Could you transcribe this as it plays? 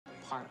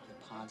part of the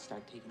pods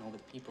start taking over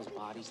the people's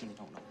bodies, and they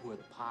don't know who are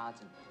the pods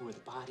and who are the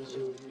bodies.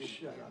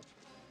 Shut up.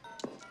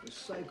 We're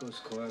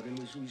psychos, Corrigan.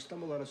 We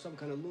stumbled out of some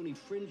kind of loony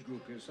fringe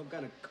group here, some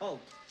kind of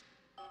cult.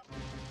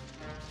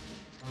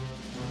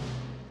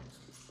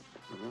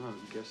 Well,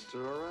 guests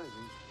are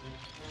arriving.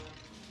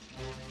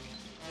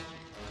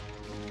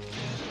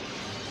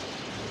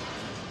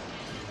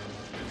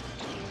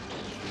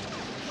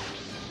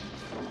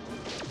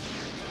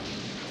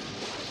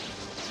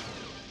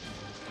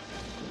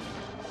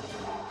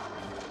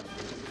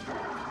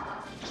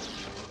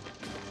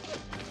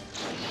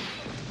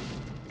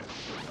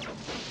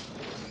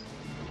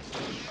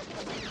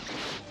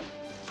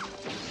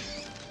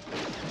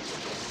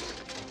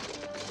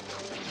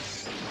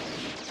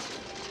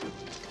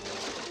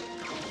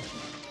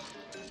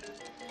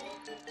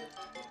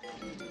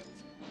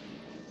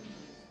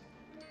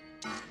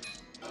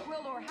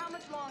 Gwildor, how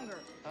much longer?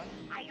 Huh?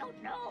 I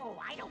don't know.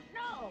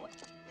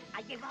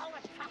 I give all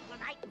the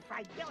troglodyte and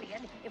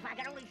Fribillion if I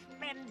can only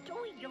spend 2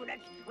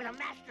 units with a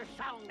master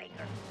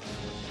songmaker.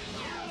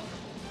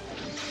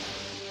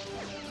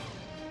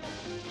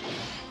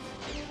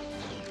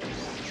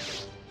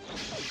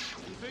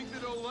 You think they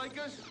don't like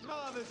us?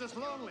 No, they're just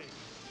lonely.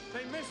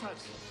 They miss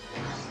us.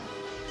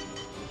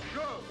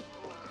 Go!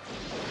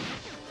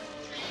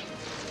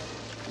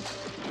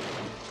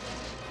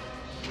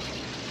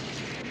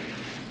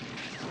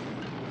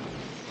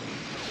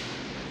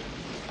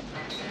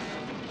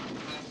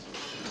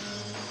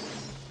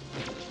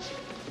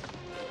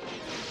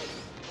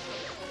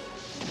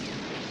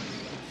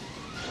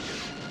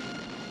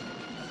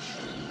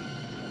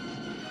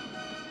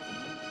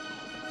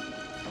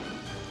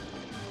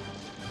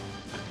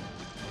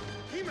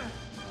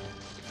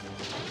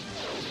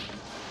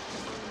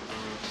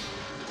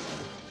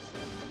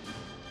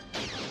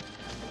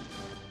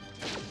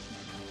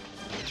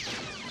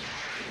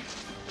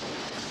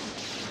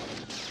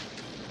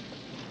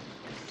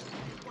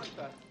 What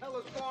the hell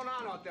is going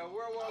on out there?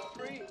 World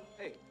War III?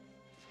 Hey,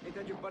 ain't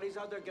that your buddies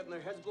out there getting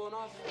their heads blown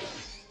off?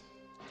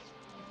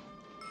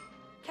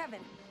 Kevin,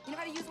 you know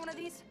how to use one of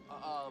these?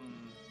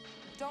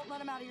 Don't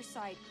let him out of your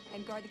sight,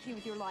 and guard the key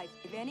with your life.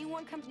 If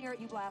anyone comes near it,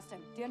 you blast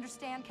him. Do you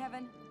understand,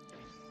 Kevin?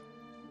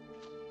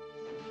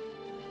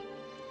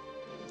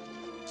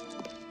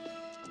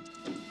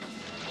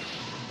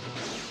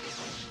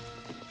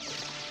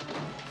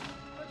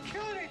 They're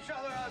killing each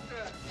other out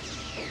there!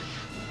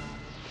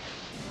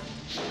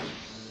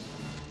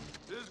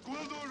 Is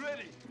Gwildor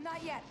ready?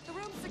 Not yet. The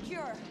room's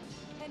secure.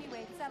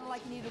 Anyway, it sounded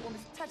like you needed a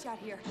woman's touch out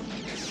here.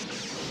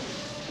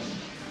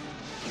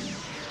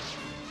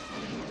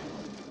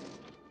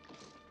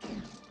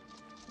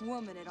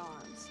 Woman at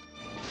arms.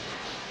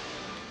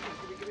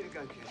 Give me the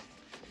gun, kid.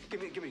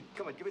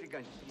 Come on, give me the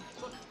gun.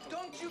 Look,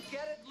 don't you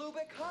get it,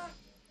 Lubick, huh?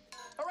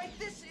 All right,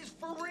 this is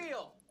for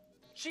real.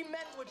 She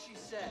meant what she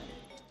said.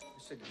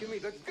 I said, give me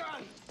the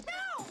gun!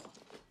 No!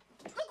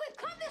 Look, we've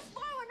come this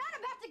far. We're not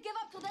about to give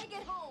up till they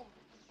get home.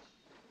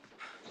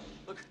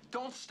 Look,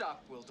 don't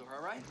stop, Gwildor,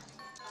 all right?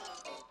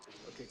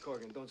 Okay,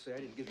 Corrigan, don't say I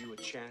didn't give you a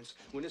chance.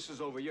 When this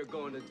is over, you're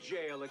going to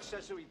jail.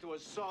 Accessory to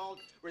assault,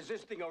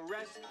 resisting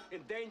arrest,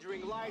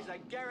 endangering lives. I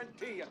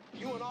guarantee you,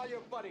 you and all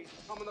your buddies,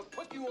 I'm gonna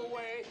put you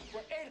away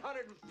for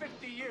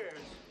 850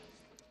 years.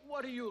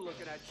 What are you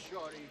looking at,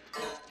 Shorty?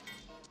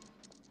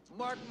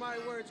 Mark my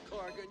words,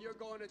 Corrigan, you're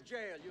going to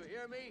jail. You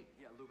hear me?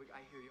 Yeah, Lubick,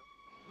 I hear you.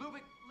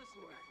 Lubick,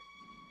 listen to me.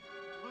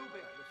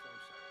 Lubick. Listen, I'm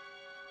sorry.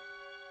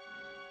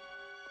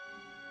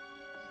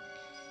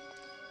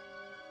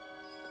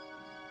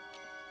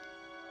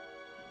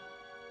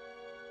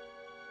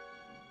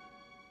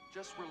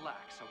 Just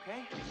relax,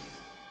 okay?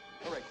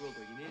 All right,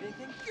 Gwildor, you need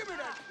anything? Give me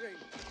that thing!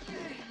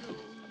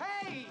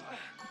 Hey!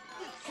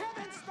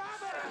 Kevin,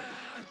 stop it!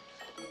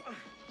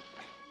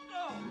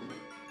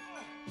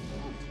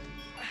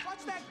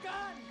 Watch that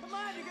gun! Come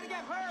on, you're gonna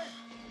get hurt!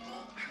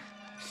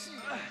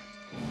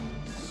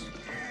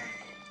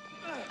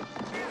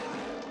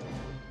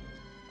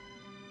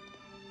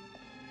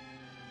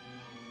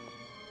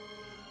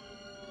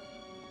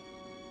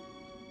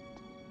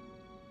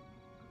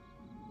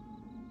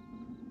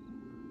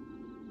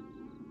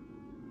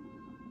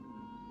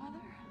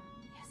 Mother?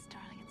 Yes,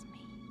 darling, it's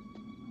me.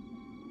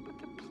 But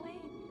the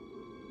plane...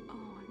 Oh,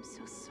 I'm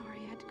so sorry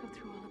I had to go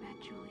through all of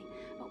that, Julie.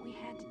 But we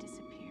had to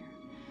disappear.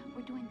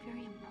 We're doing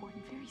very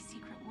important, very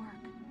secret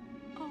work.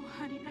 Oh,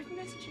 honey, I've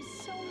missed you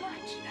so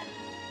much.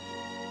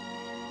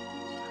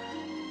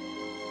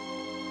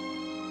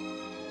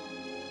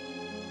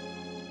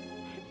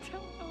 I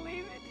don't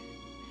believe it.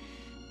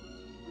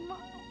 Mom.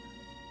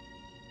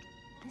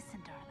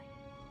 Listen, darling.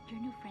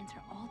 Your new friends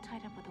are all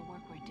tied up with the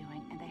work we're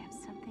doing, and they have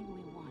something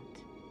we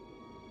want.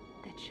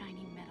 That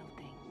shiny metal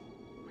thing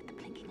with the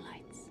blinking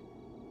lights.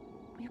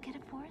 Will you get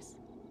it for us?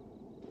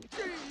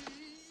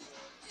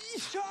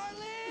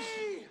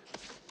 Charlie!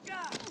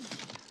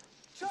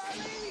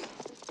 Charlie!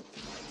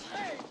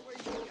 Hey!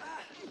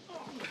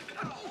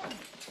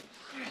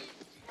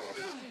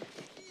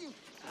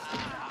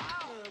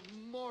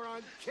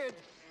 Moron kid!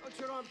 Don't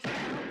you know I'm trying to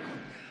help you?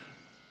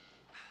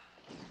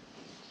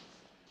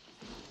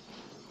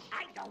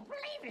 I don't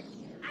believe believe it.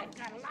 I've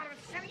got a lot of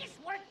serious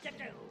work to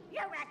do.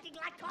 You're acting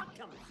like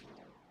Autumn.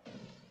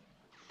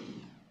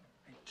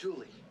 Hey,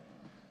 Julie.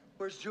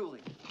 Where's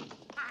Julie?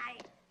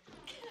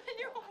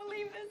 You won't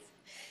believe this.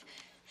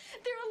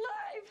 They're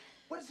alive.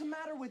 What is the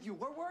matter with you?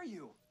 Where were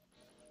you?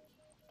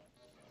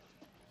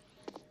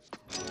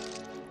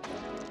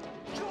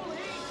 Julie!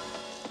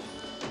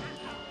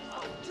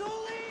 Oh,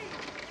 Julie!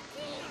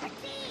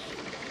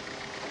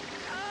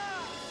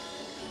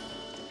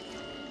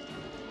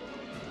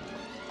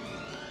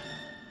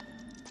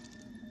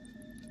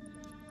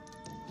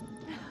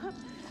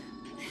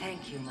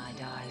 Thank you, my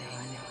darling.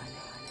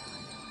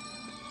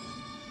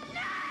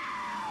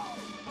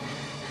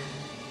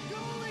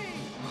 Julie!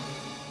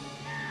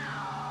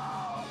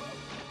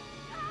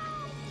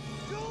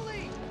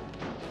 Julie!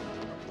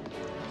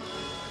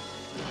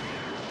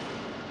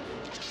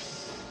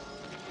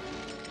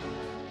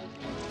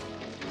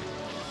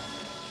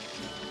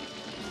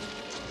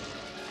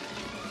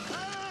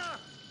 Ah!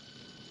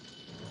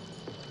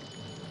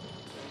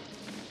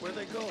 Where are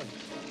they going?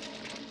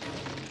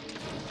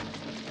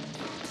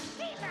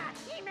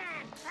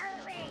 He-Man,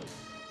 hurry!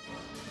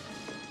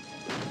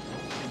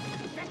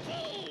 The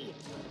key!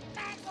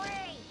 That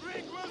way!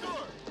 Ring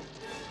Razor!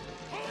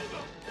 Hold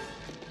them!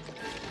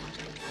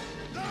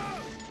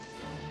 Down!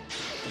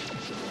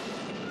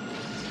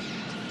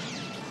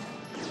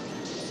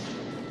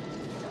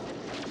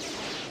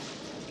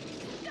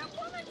 That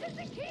woman took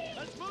the key.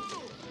 Let's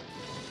move!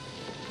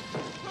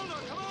 Bruno,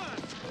 come on!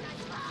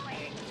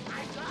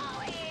 I'm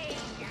going!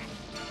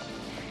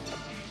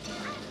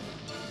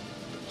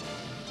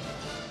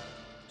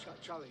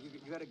 Charlie, you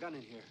got a gun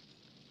in here.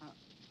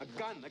 A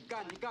gun.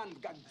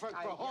 For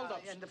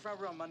hold-ups. In the front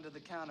room under the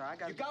counter. I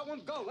got. You got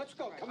one? Go. Let's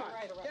go. All right, Come on. all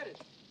right. Get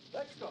it.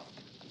 Let's go.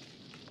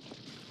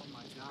 Oh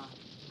my God.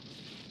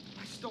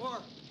 My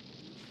store.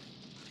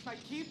 My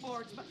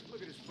keyboards.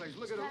 Look at this place.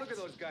 Look at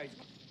those guys.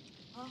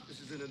 Huh?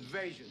 This is an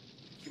invasion.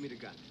 Give me the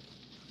gun.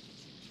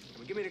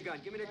 Come on, give me the gun.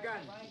 Give me the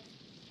gun. Right.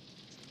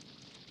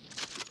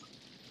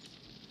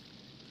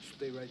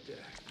 Stay right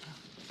there.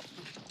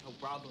 No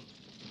problem.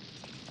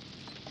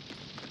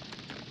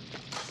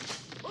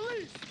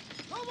 Police!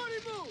 Nobody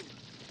move!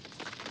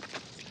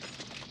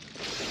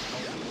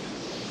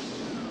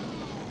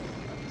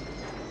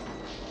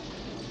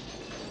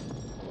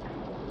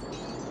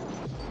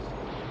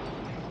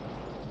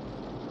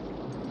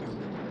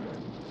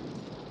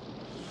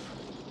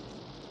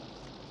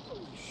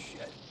 Holy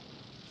shit.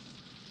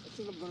 I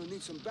think I'm gonna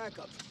need some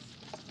backup.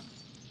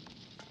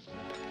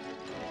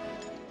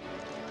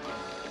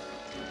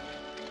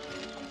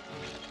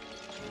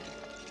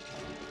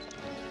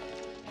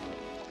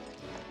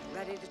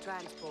 Ready to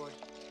transport.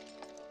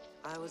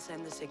 I will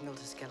send the signal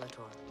to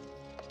Skeletor.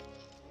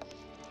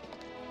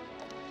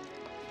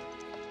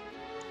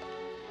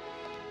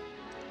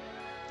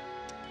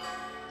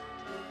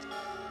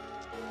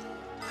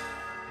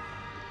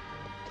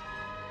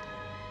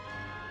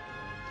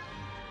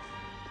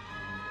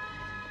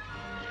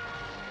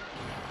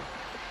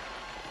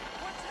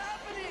 What's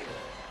happening?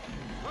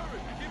 Hurry,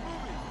 keep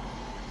moving!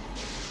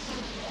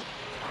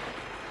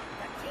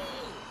 The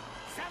key!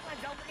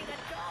 Someone's opening a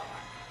door!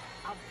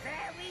 A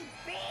very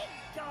big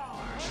door!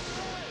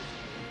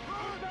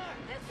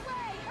 This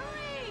way.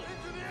 Hurry.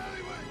 Into the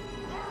alleyway!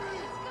 Hurry!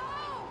 Let's go.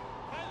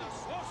 And the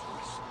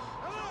sorceress!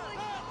 Come on!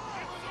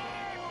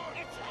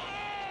 It's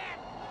him!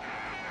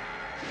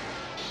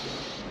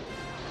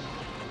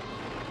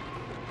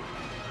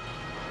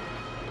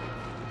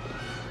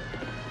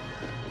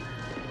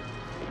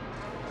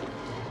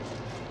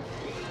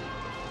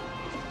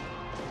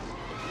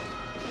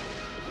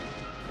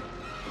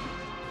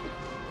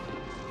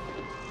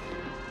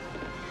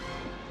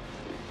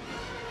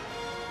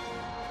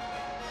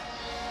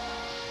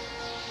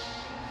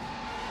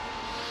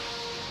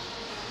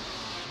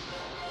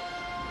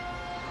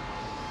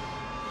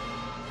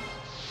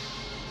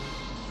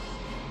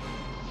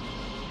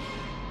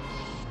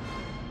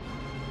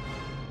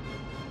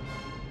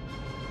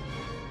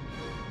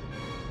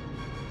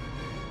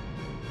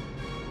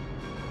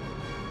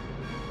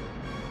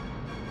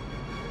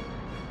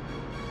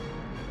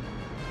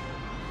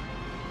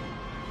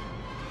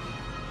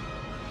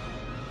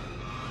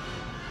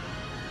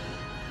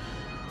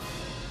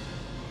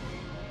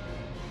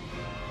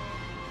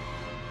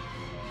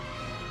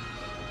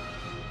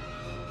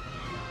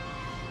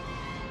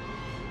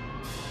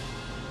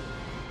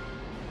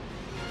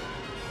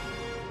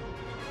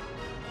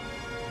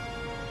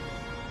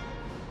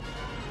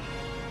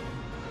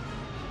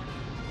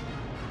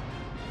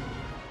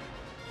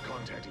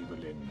 Contact Evil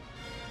Lynn.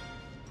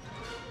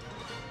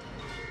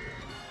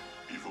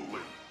 Evil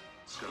Lynn,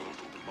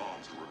 Skeletal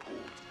demands a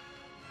report.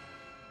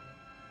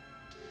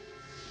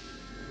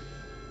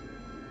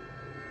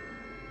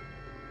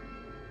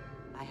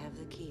 I have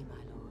the key,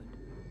 my lord.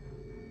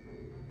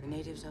 The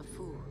natives are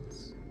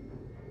fools,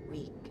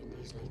 weak and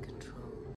easily controlled.